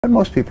But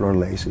most people are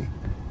lazy,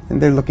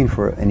 and they're looking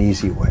for an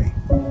easy way.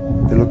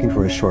 They're looking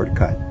for a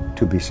shortcut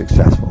to be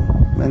successful,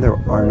 and there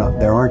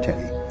aren't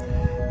any.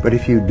 But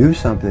if you do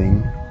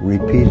something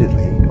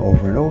repeatedly,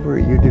 over and over,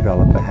 you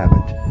develop a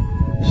habit.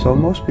 So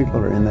most people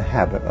are in the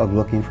habit of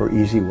looking for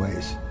easy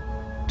ways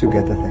to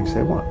get the things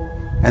they want.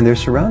 And they're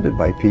surrounded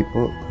by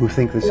people who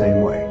think the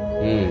same way.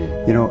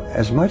 You know,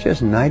 as much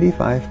as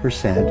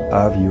 95%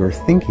 of your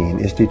thinking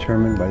is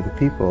determined by the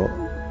people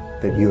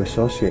that you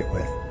associate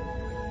with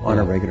on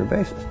a regular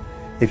basis.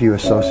 If you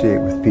associate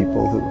with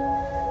people who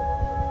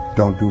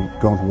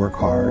don't work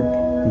hard,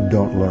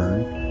 don't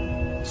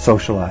learn,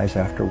 socialize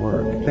after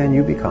work, then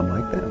you become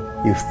like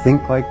them. You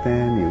think like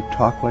them, you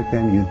talk like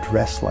them, you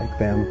dress like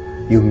them,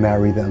 you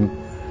marry them,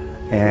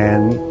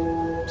 and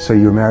so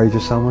you're married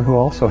to someone who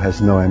also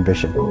has no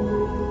ambition.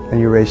 And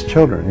you raise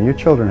children, and your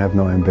children have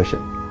no ambition.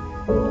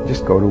 You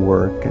just go to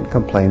work and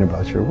complain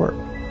about your work.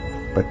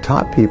 But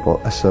top people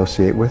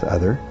associate with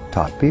other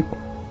top people.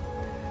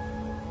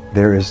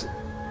 There is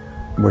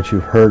what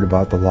you've heard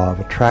about the law of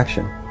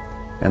attraction.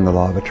 And the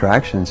law of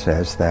attraction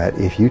says that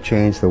if you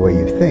change the way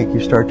you think,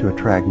 you start to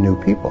attract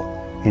new people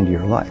into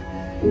your life.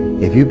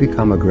 If you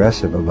become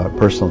aggressive about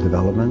personal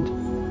development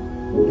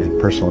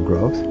and personal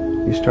growth,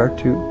 you start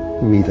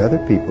to meet other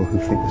people who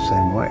think the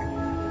same way.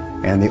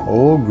 And the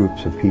old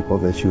groups of people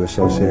that you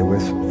associate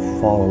with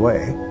fall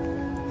away,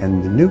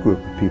 and the new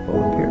group of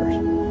people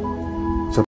appears.